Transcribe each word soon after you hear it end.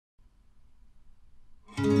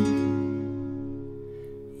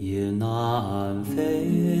也难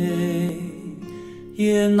飞，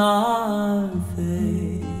也难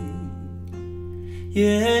飞，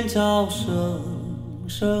眼角声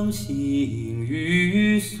声行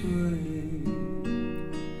雨碎，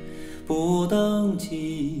不等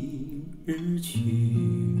今日去，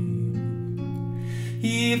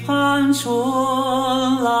一盼春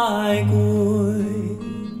来归，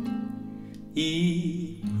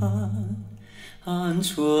一盼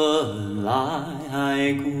春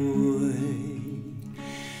来归。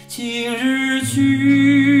今日去，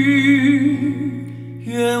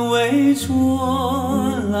愿为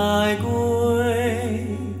春来归，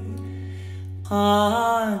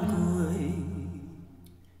盼归。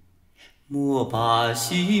莫把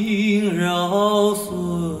心揉碎，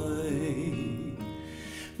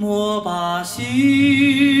莫把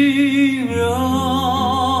心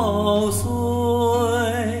揉碎，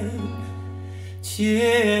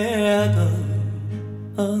且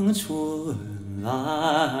等春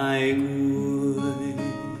来归。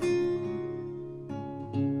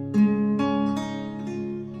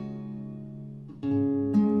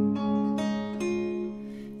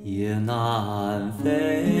也难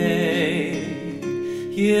飞，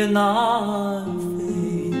也难飞，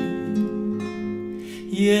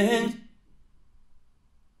眼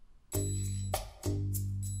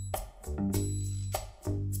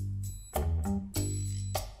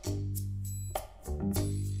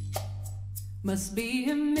Must be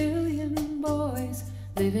a million boys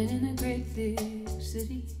living in a great big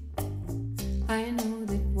city. I know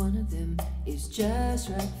that one of them is just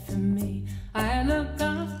right for me. I look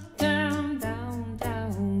up, down, down,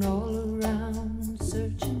 down, all around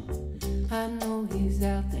searching. I know he's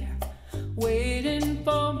out there waiting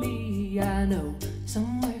for me. I know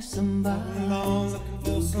somewhere somebody looking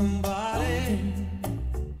for somebody.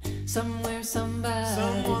 Somewhere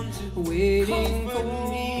somebody waiting for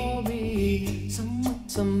me.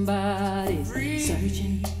 Somebody's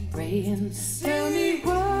searching, praying. Tell me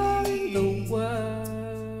what in the world.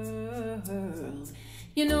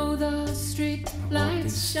 You know the street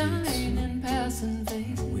lights shine and passing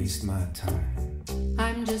things. Waste my time.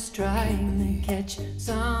 I'm just trying to catch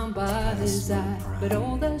somebody's eye. But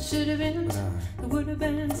all that should have been, the would have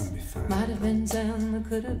been, might have been, and the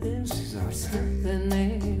could have been, are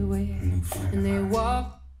slipping away. And they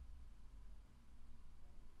walk.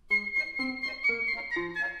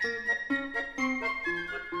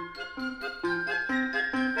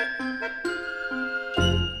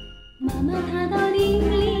 Mama 她到林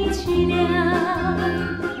里去了，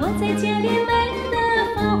我在家里闷得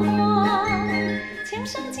发慌。墙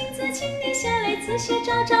上镜子，请你下来仔细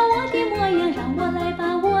照照我的模样，让我来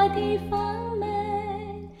把